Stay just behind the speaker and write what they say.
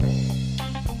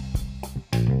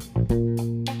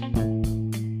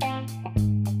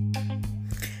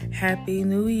Happy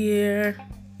New Year.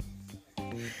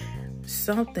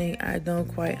 Something I don't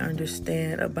quite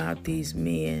understand about these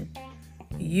men.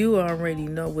 You already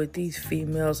know what these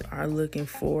females are looking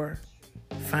for.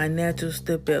 Financial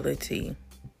stability.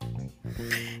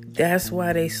 That's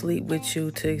why they sleep with you,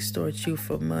 to extort you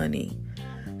for money.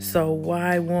 So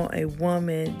why want a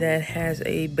woman that has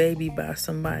a baby by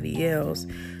somebody else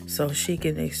so she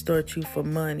can extort you for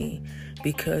money?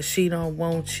 Because she don't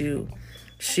want you.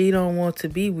 She don't want to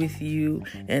be with you,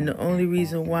 and the only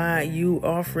reason why you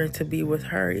offering to be with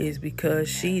her is because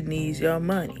she needs your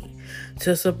money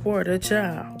to support a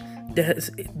child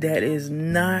that is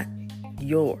not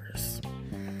yours.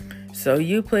 So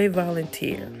you play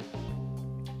volunteer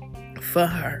for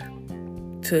her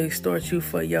to extort you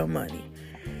for your money,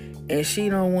 and she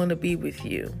don't want to be with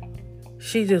you.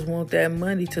 She just want that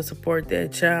money to support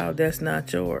that child that's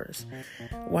not yours.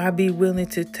 Why be willing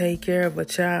to take care of a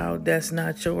child that's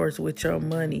not yours with your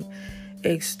money?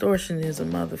 Extortion is a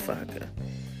motherfucker.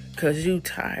 Because you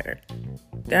tired.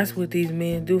 That's what these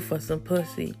men do for some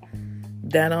pussy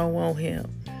that don't want him.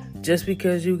 Just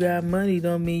because you got money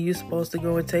don't mean you're supposed to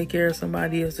go and take care of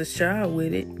somebody else's child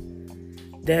with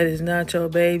it. That is not your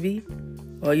baby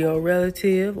or your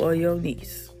relative or your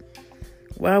niece.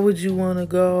 Why would you want to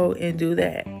go and do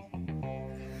that?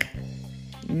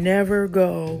 Never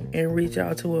go and reach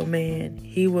out to a man.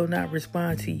 He will not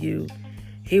respond to you.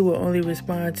 He will only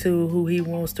respond to who he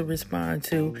wants to respond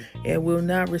to and will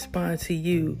not respond to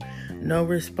you. No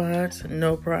response,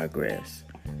 no progress.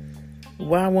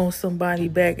 Why want somebody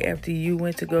back after you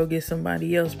went to go get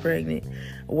somebody else pregnant?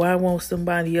 Why want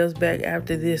somebody else back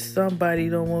after this somebody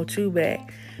don't want you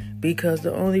back? Because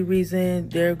the only reason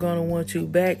they're going to want you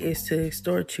back is to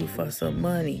extort you for some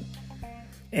money.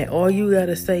 And all you got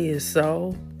to say is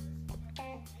so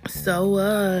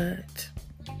what?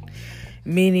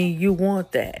 Meaning you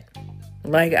want that.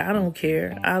 Like, I don't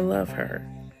care. I love her.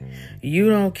 You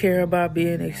don't care about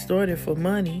being extorted for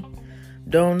money.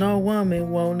 Don't no woman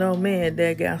want no man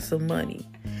that got some money.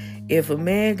 If a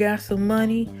man got some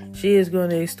money, she is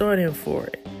going to extort him for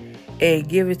it and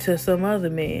give it to some other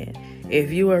man.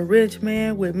 If you a rich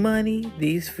man with money,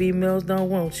 these females don't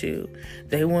want you.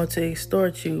 They want to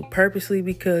extort you purposely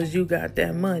because you got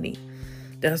that money.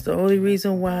 That's the only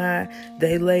reason why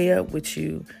they lay up with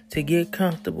you, to get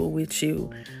comfortable with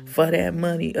you for that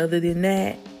money. Other than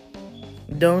that,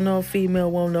 don't no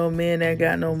female want no man that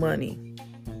got no money.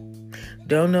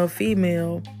 Don't no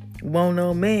female want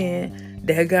no man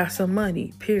that got some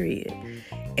money, period.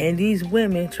 And these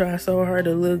women try so hard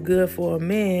to look good for a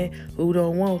man who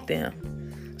don't want them.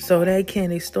 So they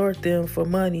can extort them for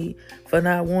money for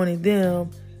not wanting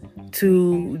them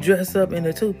to dress up in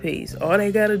a two-piece. All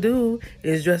they got to do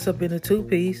is dress up in a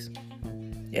two-piece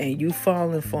and you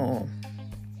falling for them.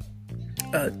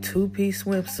 A two-piece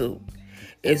swimsuit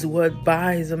is what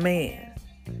buys a man.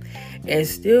 And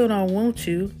still don't want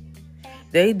you.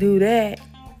 They do that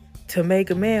to make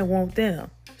a man want them,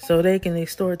 so they can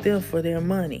extort them for their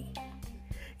money.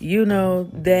 You know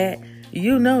that.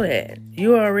 You know that.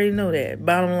 You already know that.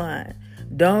 Bottom line.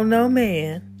 Don't no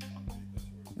man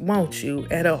want you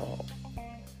at all.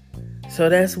 So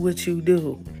that's what you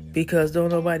do. Because don't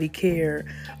nobody care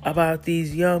about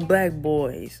these young black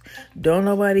boys. Don't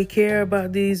nobody care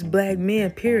about these black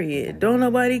men, period. Don't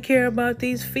nobody care about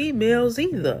these females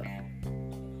either.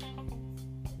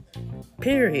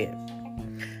 Period.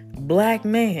 Black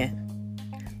man.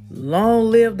 Long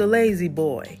live the lazy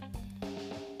boy.